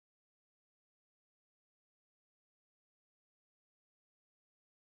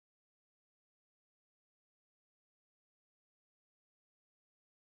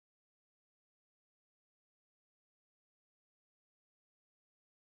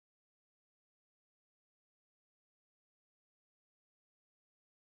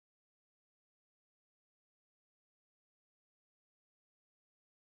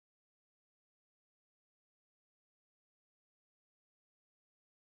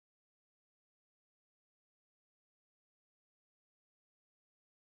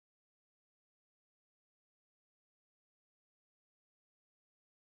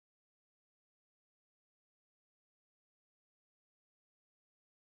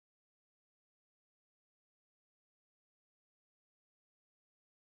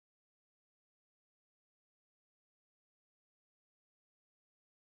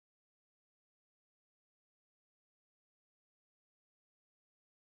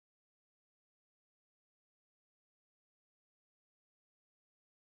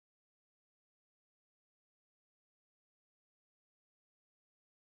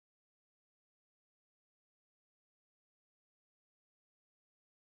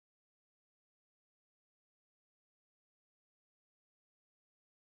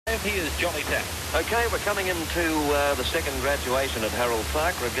Here's Johnny Tapp. Okay, we're coming into the second graduation at Harold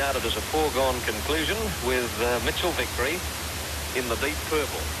Park, regarded as a foregone conclusion, with Mitchell Victory in the deep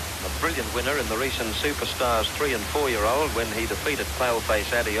purple. A brilliant winner in the recent Superstars 3- and 4-year-old when he defeated Paleface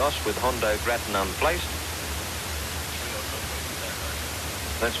Adios with Hondo Grattan unplaced.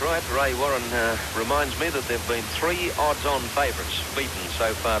 That's right. Ray Warren reminds me that there have been 3 odds-on favourites beaten so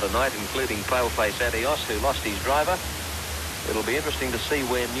far tonight, including Paleface Adios, who lost his driver. It'll be interesting to see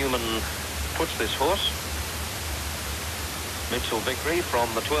where Newman puts this horse. Mitchell Victory from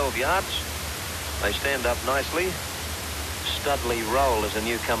the 12 yards. They stand up nicely. Studley Roll is a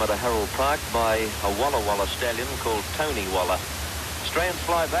newcomer to Harold Park by a Walla Walla stallion called Tony Walla. Strands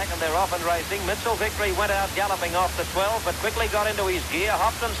fly back and they're off and racing. Mitchell Victory went out galloping off the 12, but quickly got into his gear.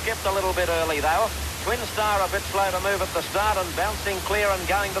 Hopped and skipped a little bit early, though. Twin Star a bit slow to move at the start, and bouncing clear and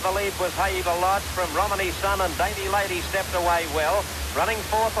going to the lead was Haeta Lodge from Romany Sun, and Dainty Lady stepped away well. Running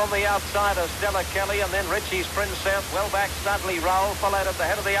fourth on the outside of Stella Kelly, and then Richie's Princess. Well back Studley Roll, followed at the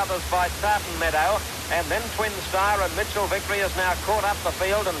head of the others by Tartan Meadow. And then Twin Star, and Mitchell Victory has now caught up the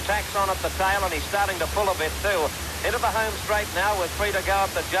field and tacks on at the tail, and he's starting to pull a bit too. Into the home straight now with 3 to go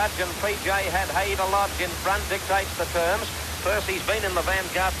at the judge, and PJ had Haeta Lodge in front, dictates the terms. Percy's been in the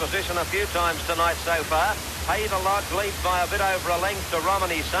vanguard position a few times tonight so far. Haeta Lodge leads by a bit over a length to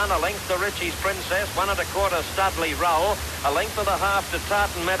Romany Sun, a length to Richie's Princess, 1 1/4 Studley Roll, a length and a half to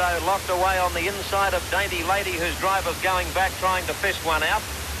Tartan Meadow, locked away on the inside of Dainty Lady, whose driver's going back trying to fish one out.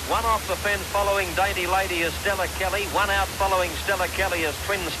 1 off the fence following Dainty Lady is Stella Kelly. 1 out following Stella Kelly is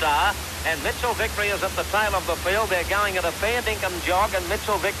Twin Star. And Mitchell Victory is at the tail of the field. They're going at a fair dinkum jog, and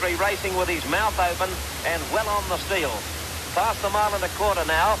Mitchell Victory racing with his mouth open and well on the steel. Past the 1 1/4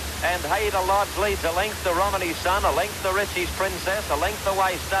 now, and Haeta Lodge leads a length to Romany Sun, a length to Richie's Princess, a length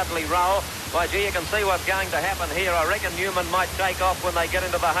away Studley Roll. Why, gee, you can see what's going to happen here. I reckon Newman might take off when they get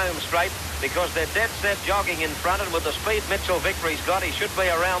into the home straight, because they're dead set jogging in front, and with the speed Mitchell Victory's got, he should be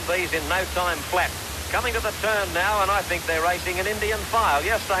around these in no time flat. Coming to the turn now, and I think they're racing an Indian file.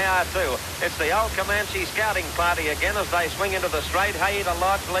 Yes, they are too. It's the old Comanche scouting party again as they swing into the straight. Haeta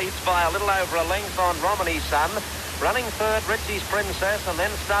Lodge leads by a little over a length on Romany Sun. Running third, Richie's Princess, and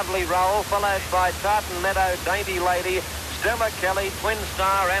then Studley Roll, followed by Tartan Meadow, Dainty Lady, Stella Kelly, Twin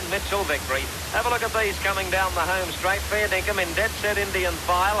Star, and Mitchell Victory. Have a look at these coming down the home straight. Fair dinkum in dead set Indian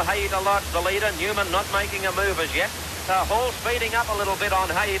file. Haeta Lodge the leader. Newman not making a move as yet. Hall speeding up a little bit on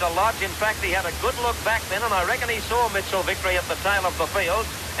Haeta Lodge. In fact, he had a good look back then, and I reckon he saw Mitchell Victory at the tail of the field.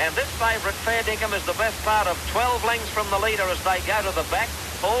 And this favourite, Fair Dinkum, is the best part of 12 lengths from the leader as they go to the back.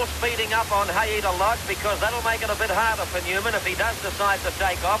 All speeding up on Haeta Lodge, because that'll make it a bit harder for Newman if he does decide to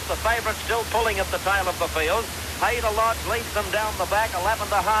take off. The favourite still pulling at the tail of the field. Haeta Lodge leads them down the back, 1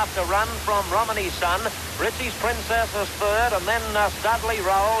 1/2 to run from Romany Sun. Richie's Princess is third, and then Studley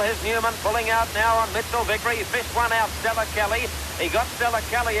Roll. Here's Newman pulling out now on Mitchell Victory. He fished one out, Stella Kelly. He got Stella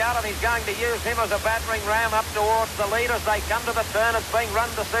Kelly out, and he's going to use him as a battering ram up towards the lead as they come to the turn. It's being run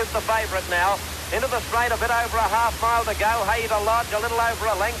to suit the favourite now. Into the straight, a bit over a half-mile to go. Haeta Lodge, a little over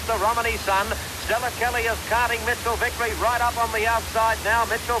a length to Romany Sun. Stella Kelly is carting Mitchell Victory right up on the outside now.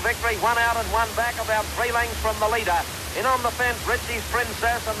 Mitchell Victory 1 out and 1 back, about 3 lengths from the leader. In on the fence, Richie's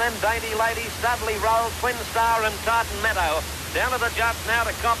Princess, and then Dainty Lady, Studley Roll, Twin Star, and Tartan Meadow. Down to the judge now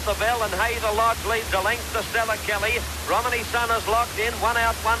to cop the bell, and Haeta Lodge leads a length to Stella Kelly. Romany Sun is locked in. 1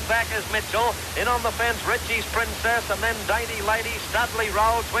 out, 1 back is Mitchell. In on the fence, Richie's Princess, and then Dainty Lady, Studley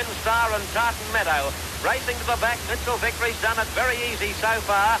Roll, Twin Star, and Tartan Meadow. Racing to the back, Mitchell Victory's done it very easy so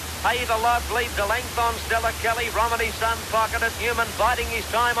far. Haeta Lodge leads a length on Stella Kelly. Romany Sun pocketed. Newman biding his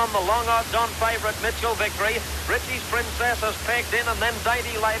time on the long odds-on favourite Mitchell Victory. Richie's Princess is pegged in, and then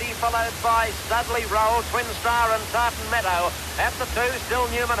Dainty Lady, followed by Studley Roll, Twin Star, and Tartan Meadow. At the 2, still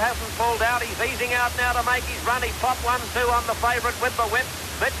Newman hasn't pulled out. He's easing out now to make his run. He popped 1-2 on the favourite with the whip.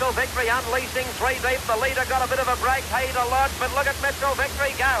 Mitchell Victory unleashing 3 deep. The leader got a bit of a break, Haeta Lodge, but look at Mitchell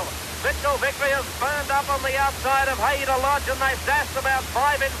Victory go. Mitchell Victory has burned up on the outside of Haeta Lodge, and they've dashed about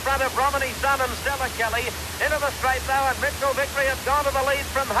 5 in front of Romany Sun and Stella Kelly. Into the straight though, and Mitchell Victory has gone to the lead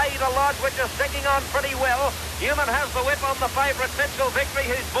from Haeta Lodge, which is sticking on pretty well. Newman has the whip on the favourite Mitchell Victory,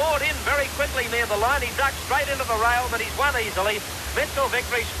 who's bored in very quickly near the line. He ducked straight into the rail, but he's won easily. Mitchell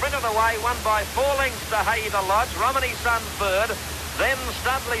Victory sprinted away, won by 4 lengths to Haeta Lodge. Romany Sun third. Then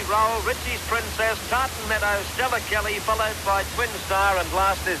Studley Roll, Richie's Princess, Tartan Meadow, Stella Kelly, followed by Twin Star, and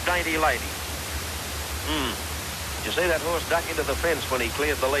last is Dainty Lady. Did you see that horse duck into the fence when he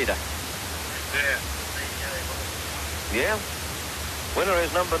cleared the leader? Yeah. Yeah? Winner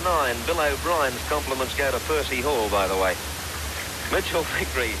is number 9, Bill O'Brien's compliments go to Percy Hall, by the way. Mitchell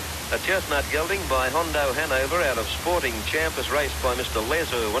Victory A chestnut gelding by Hondo Hanover out of Sporting Champ is raced by Mr. Les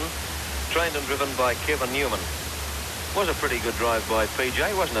Irwin, trained and driven by Kevin Newman. Was a pretty good drive by PJ,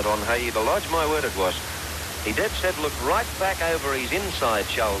 wasn't it, on Haeta Lodge? My word, it was. He dead set looked right back over his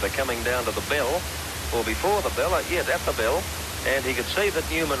inside shoulder coming down to the bell, or before the bell, yes, at the bell, and he could see that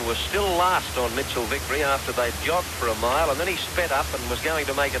Newman was still last on Mitchell Victory after they'd jogged for a mile, and then he sped up and was going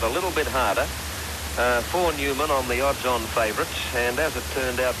to make it a little bit harder. For Newman on the odds-on favourite, and as it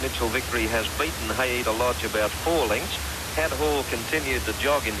turned out, Mitchell Victory has beaten Haeta Lodge about 4 lengths. Had Hall continued to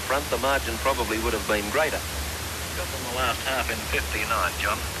jog in front, the margin probably would have been greater. Got them the last half in 59,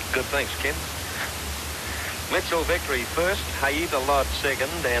 John. Good, thanks, Ken. Mitchell Victory first, Haeta Lodge second,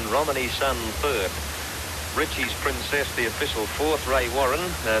 and Romany Sun third. Richie's Princess, the official fourth. Ray Warren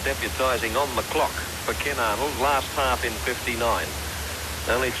deputising on the clock for Ken Arnold, last half in 59.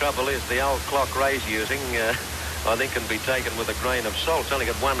 The only trouble is the old clock Ray's using, I think, can be taken with a grain of salt. It's only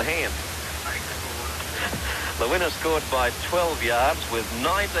got one hand. The winner scored by 12 yards with 19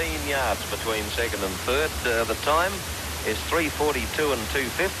 yards between second and third. The time is 3:42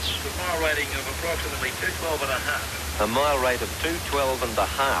 2/5. The mile rating of approximately 2:12 and a half. A mile rate of 2:12 and a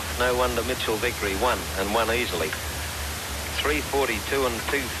half. No wonder Mitchell Victory won, and won easily. 3:42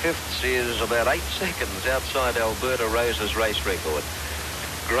 2/5 is about 8 seconds outside Alberta Rose's race record.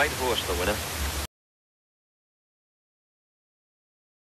 Great horse, the winner.